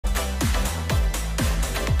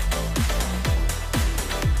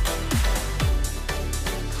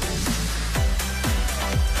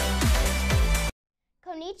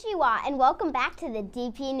Konnichiwa, and welcome back to the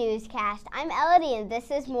DP Newscast. I'm Elodie, and this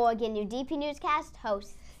is Morgan, your DP Newscast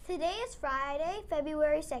host. Today is Friday,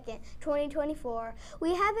 February 2nd, 2024.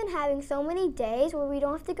 We have been having so many days where we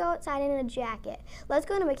don't have to go outside in a jacket. Let's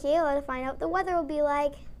go to Michaela to find out what the weather will be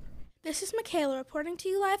like. This is Michaela reporting to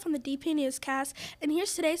you live on the DP Newscast, and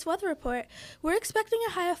here's today's weather report. We're expecting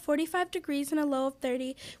a high of 45 degrees and a low of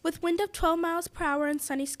 30, with wind of 12 miles per hour and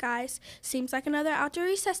sunny skies. Seems like another outdoor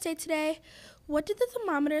recess day today. What did the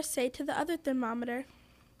thermometer say to the other thermometer?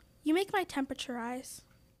 You make my temperature rise.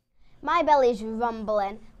 My belly's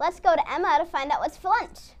rumbling. Let's go to Emma to find out what's for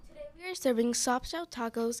lunch. Today we are serving soft-shell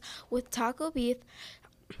tacos with taco beef,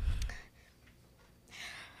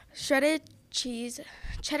 shredded cheese,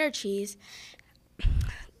 cheddar cheese,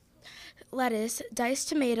 lettuce, diced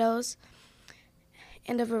tomatoes,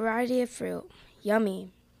 and a variety of fruit.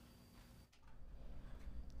 Yummy.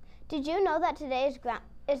 Did you know that today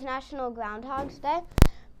is National Groundhog's Day?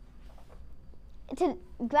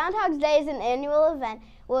 Groundhog's Day is an annual event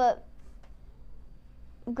where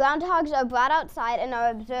groundhogs are brought outside and are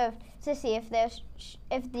observed to see if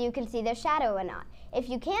you can see their shadow or not. If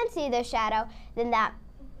you can see their shadow, then that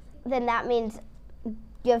means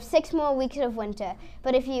you have 6 more weeks of winter.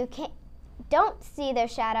 But if you don't see their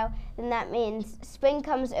shadow, then that means spring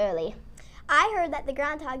comes early. I heard that the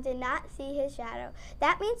groundhog did not see his shadow.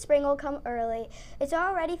 That means spring will come early. It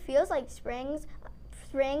already feels like spring.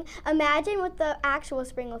 Imagine what the actual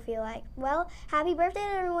spring will feel like. Well, happy birthday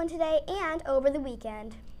to everyone today and over the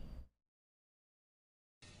weekend.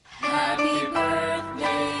 Happy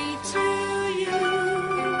birthday to you.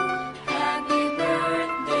 Happy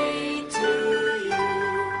birthday to you.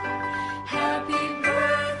 Happy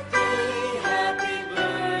birthday, happy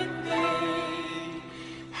birthday.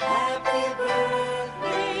 Happy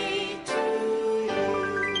birthday to you.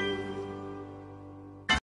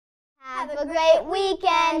 Have a great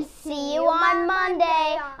weekend. See you on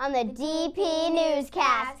Monday on the DP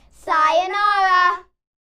Newscast. Sayonara.